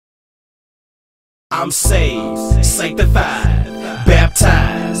I'm saved, sanctified,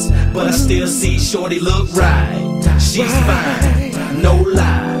 baptized, but I still see shorty look right. She's fine, no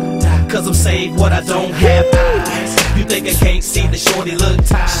lie, cause I'm saved, what I don't have eyes. You think I can't see the shorty look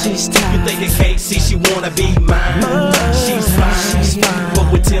tired? You think I can't see she wanna be mine? She's fine,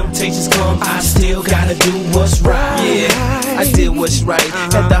 but when temptations come, I still gotta do what's right. Yeah, I did what's right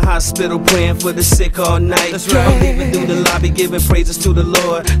at the hospital, praying for the sick all night. I'm leaving through the lobby, giving praises to the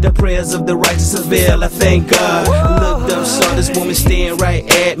Lord. The prayers of the righteous avail, I thank God. Looked up, saw this woman staring right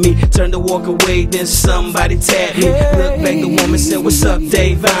at me. Turned to walk away, then somebody tapped me. Looked back, the woman said, "What's up,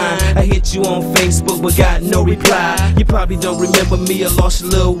 Davyne? I hit you on Facebook, but got no reply. You probably don't remember me, I lost a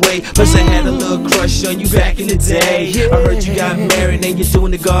little weight. Plus I had a little crush on you back in the day. I heard you got married and you're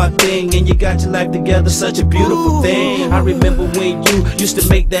doing the God thing, and you got your life together, such a beautiful thing. I remember when you used to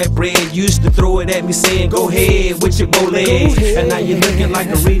make that bread, you used to throw it at me saying, go ahead with your bow legs. And now you're looking like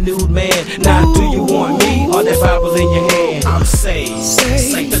a renewed man. Now do you want me or that Bible in your hand? I'm saved,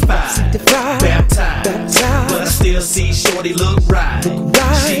 sanctified, baptized, but I still see shorty look right.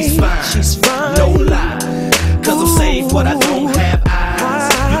 She's fine, no lie, cause I'm saved, but I don't have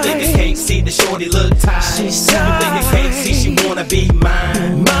eyes. You think I can't see the shorty look tired? You think I can't see she wanna be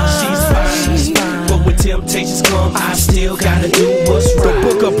mine? She's fine, but when temptations come, I still gotta do what's right. The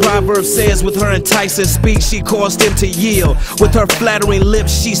book of Proverbs says, with her enticing speech she caused him to yield. With her flattering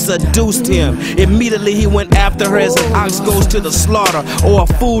lips she seduced him. Immediately he went after her as an ox goes to the slaughter, or a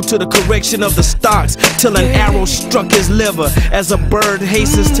fool to the correction of the stocks, till an arrow struck his liver, as a bird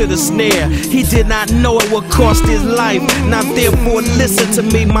hastens to the snare. He did not know it would cost his life. Now therefore listen to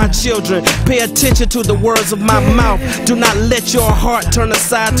me, my children. Pay attention to the words of my mouth. Do not let your heart turn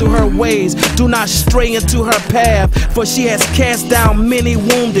aside to her ways. Do not stray into her path, for she has cast down many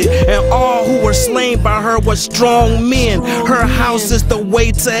wounded, and all who were slain by her were strong men. Her house is the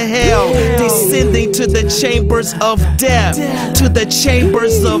way to hell, descending to the chambers of death, to the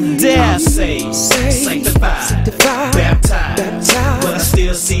chambers of death. I'm saved, sanctified, baptized, but I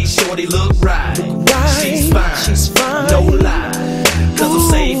still see shorty look right. She's fine, no lie, cause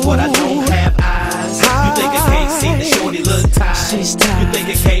I'm saved, but I don't have eyes. You think I can't see the shorty look tired? You think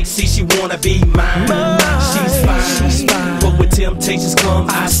I can't see she wanna be mine? She's fine, but when temptations come,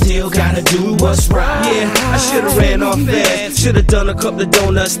 I still gotta do what's right. Yeah, I should've ran off fast, should've done a couple of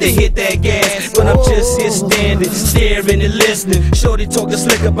donuts to hit that gas, but I'm just here standing, staring and listening. Shorty talking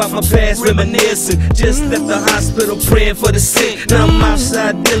slick about my past, reminiscing. Just left the hospital praying for the sick. Now I'm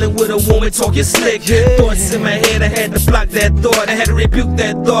outside dealing with a woman talking slick. Thoughts in my head, I had to block that thought. I had to rebuke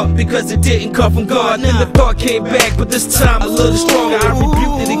that thought because it didn't come from God. And then the thought came back, but this time a little stronger. I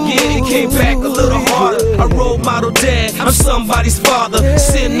rebuked it again, it came back a little harder. A role model dad, I'm somebody's father.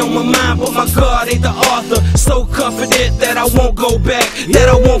 Sitting on my mind, but my God ain't the author. So confident that I won't go back, that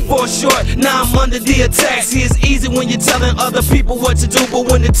I won't fall short. Now I'm under the attack. See, it's easy when you're telling other people what to do,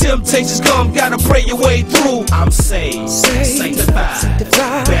 but when the temptations come, gotta pray your way through. I'm saved, sanctified,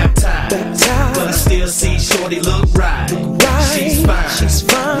 baptized, but I still see shorty look right. She's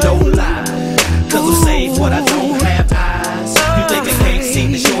fine, no lie, cause I'm saved, but I don't have eyes. You think I can't see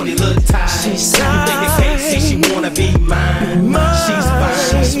the shorty look tired? You think I can't see she wanna be mine?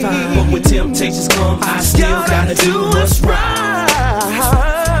 She's fine, but when temptations come, I still gotta do what's right.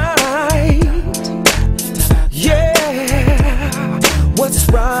 Yeah, what's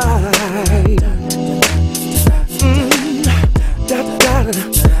right? Da da da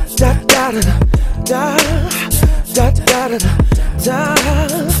da da da da da da da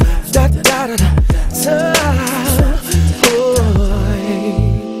da da da da.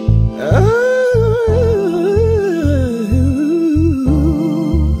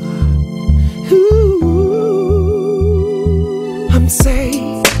 I'm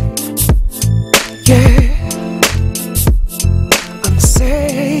saved, yeah, I'm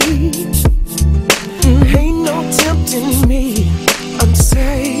saved. Ain't no tempting me. I'm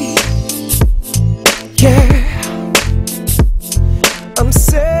saved, yeah, I'm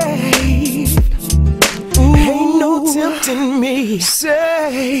saved. Ain't no tempting me.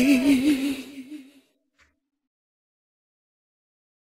 Saved.